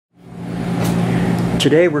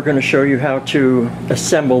Today we're going to show you how to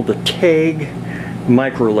assemble the Taig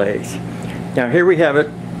micro lathe. Now here we have it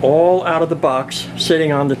all out of the box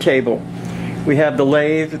sitting on the table. We have the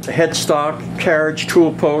lathe, the headstock, carriage,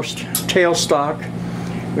 tool post, tailstock.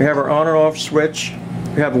 We have our on and off switch.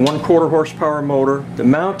 We have a 1/4 horsepower motor, the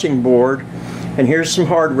mounting board, and here's some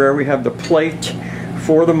hardware. We have the plate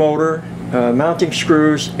for the motor, mounting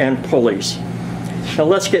screws, and pulleys. Now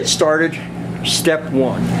let's get started. Step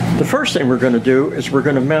one. The first thing we're going to do is we're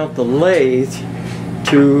going to mount the lathe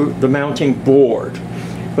to the mounting board.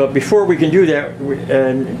 But before we can do that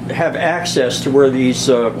and have access to where these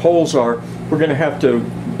holes are, we're going to have to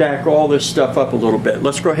back all this stuff up a little bit.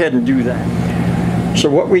 Let's go ahead and do that. So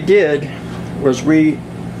what we did was we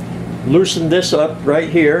loosened this up right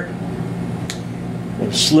here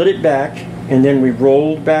and slid it back, and then we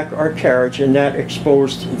rolled back our carriage, and that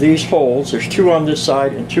exposed these holes. There's two on this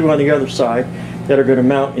side and two on the other side that are going to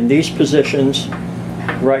mount in these positions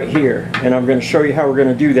right here. And I'm going to show you how we're going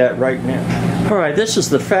to do that right now. Alright, this is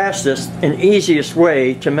the fastest and easiest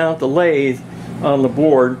way to mount the lathe on the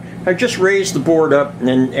board. I just raised the board up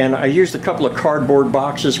and I used a couple of cardboard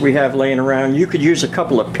boxes we have laying around. You could use a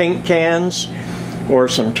couple of paint cans or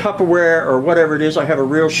some Tupperware or whatever it is. I have a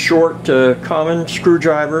real short common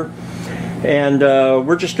screwdriver. And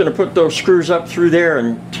we're just going to put those screws up through there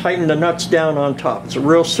and tighten the nuts down on top. It's a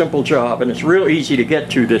real simple job, and it's real easy to get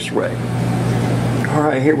to this way.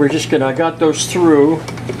 Alright, here I got those through,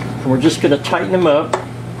 and we're just going to tighten them up,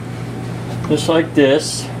 just like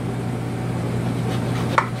this.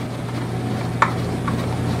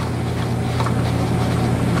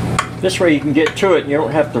 This way you can get to it and you don't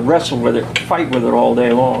have to wrestle with it, fight with it all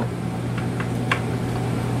day long.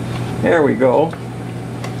 There we go.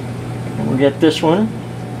 We'll get this one.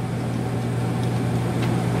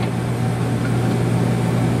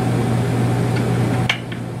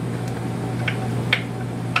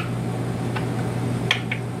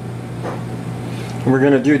 And we're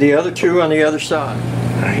going to do the other two on the other side.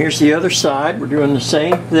 Here's the other side. We're doing the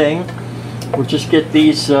same thing. We'll just get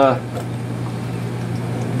these done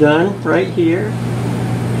right here.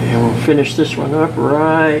 And we'll finish this one up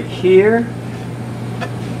right here.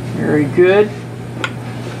 Very good.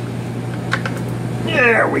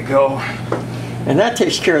 There we go. And that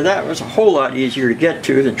takes care of that. It was a whole lot easier to get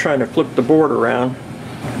to than trying to flip the board around.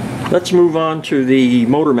 Let's move on to the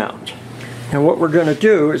motor mount. And what we're going to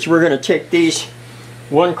do is we're going to take these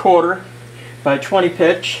 1/4 by 20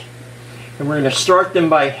 pitch and we're going to start them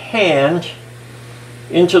by hand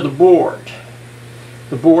into the board.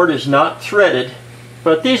 The board is not threaded,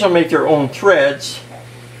 but these will make their own threads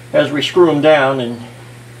as we screw them down, and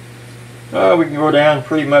we can go down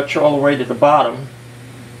pretty much all the way to the bottom.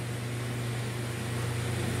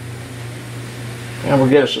 And we'll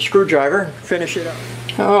get us a screwdriver, finish it up.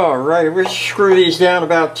 Alright, we'll screw these down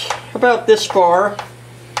about this far.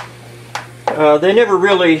 They never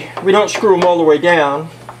really, we don't screw them all the way down.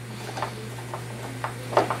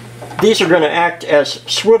 These are going to act as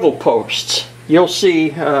swivel posts. You'll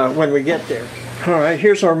see when we get there. Alright,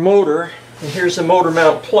 here's our motor, and here's the motor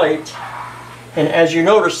mount plate. And as you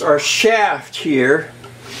notice, our shaft here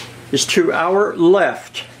is to our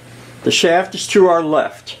left. The shaft is to our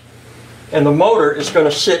left. And the motor is going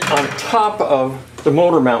to sit on top of the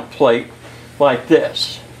motor mount plate like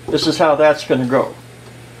this. This is how that's going to go.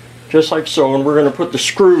 Just like so. And we're going to put the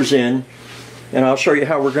screws in, and I'll show you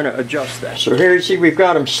how we're going to adjust that. So here you see we've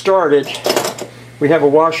got them started. We have a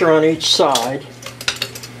washer on each side.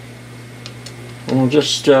 And we'll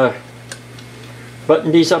just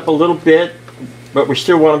button these up a little bit, but we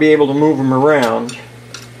still want to be able to move them around.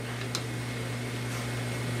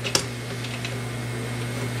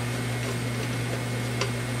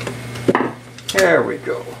 There we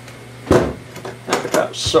go.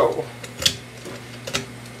 About so.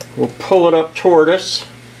 We'll pull it up toward us.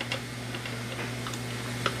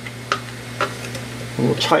 And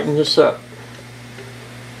we'll tighten this up.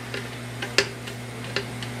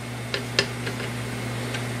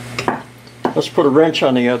 Let's put a wrench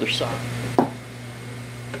on the other side.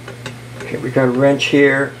 Okay, we got a wrench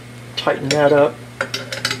here. Tighten that up.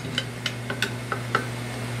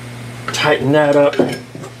 Tighten that up.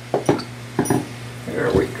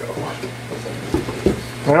 There we go.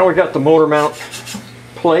 Now we got the motor mount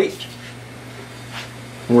plate.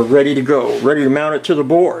 And we're ready to go. Ready to mount it to the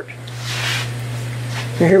board.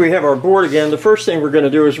 And here we have our board again. The first thing we're going to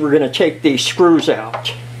do is we're going to take these screws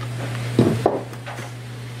out.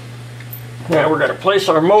 Now we're going to place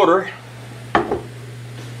our motor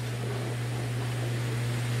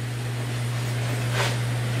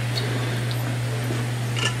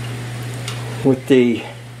with the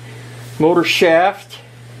motor shaft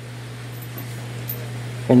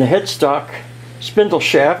and the headstock spindle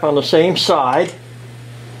shaft on the same side.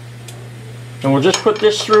 And we'll just put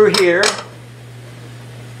this through here,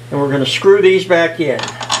 and we're going to screw these back in.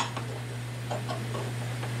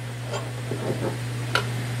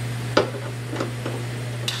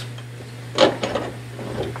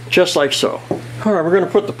 Just like so. Alright, we're going to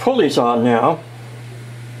put the pulleys on now.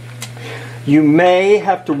 You may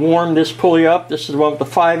have to warm this pulley up. This is the one with the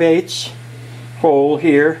 5/8 hole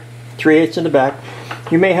here, 3/8 in the back.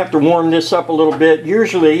 You may have to warm this up a little bit.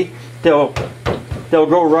 Usually they'll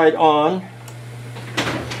go right on.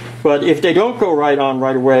 But if they don't go right on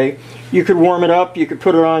right away, you could warm it up, you could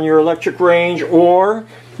put it on your electric range, or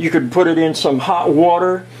you could put it in some hot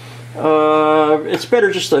water. It's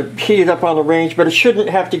better just to heat it up on the range, but it shouldn't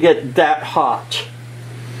have to get that hot.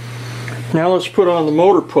 Now let's put on the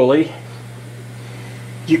motor pulley.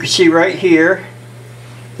 You can see right here,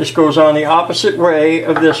 this goes on the opposite way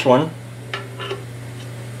of this one.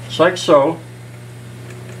 Just like so.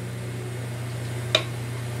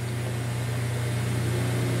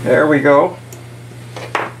 There we go.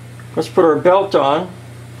 Let's put our belt on.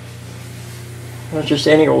 Not just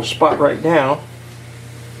any old spot right now.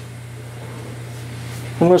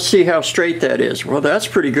 And let's see how straight that is. Well, that's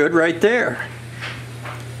pretty good right there.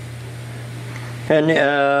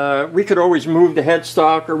 And we could always move the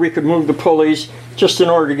headstock, or we could move the pulleys just in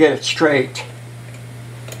order to get it straight.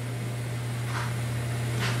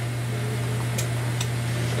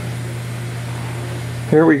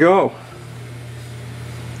 Here we go.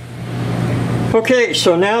 Okay,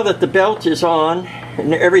 so now that the belt is on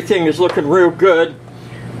and everything is looking real good,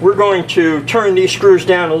 we're going to turn these screws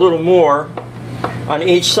down a little more on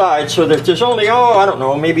each side so that there's only, I don't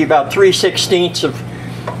know, maybe about 3/16 of,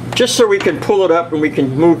 just so we can pull it up and we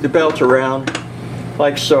can move the belt around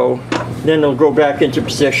like so. Then it'll go back into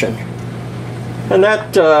position. And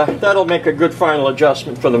that'll make a good final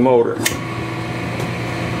adjustment for the motor.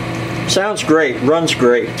 Sounds great, runs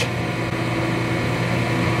great.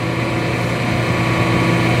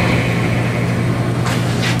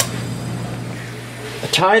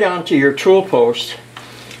 Tied onto your tool post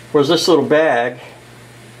was this little bag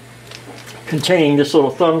containing this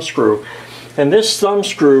little thumb screw. And this thumb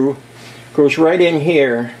screw goes right in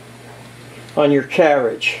here on your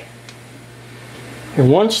carriage.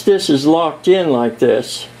 And once this is locked in like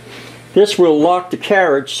this, this will lock the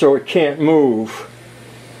carriage so it can't move.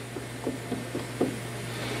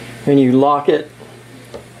 And you lock it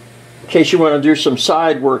in case you want to do some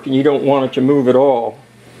side work and you don't want it to move at all.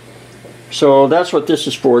 So that's what this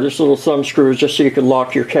is for. This little thumb screw is just so you can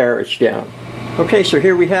lock your carriage down. Okay, so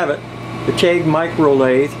here we have it. The Taig micro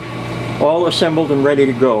lathe, all assembled and ready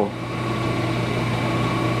to go.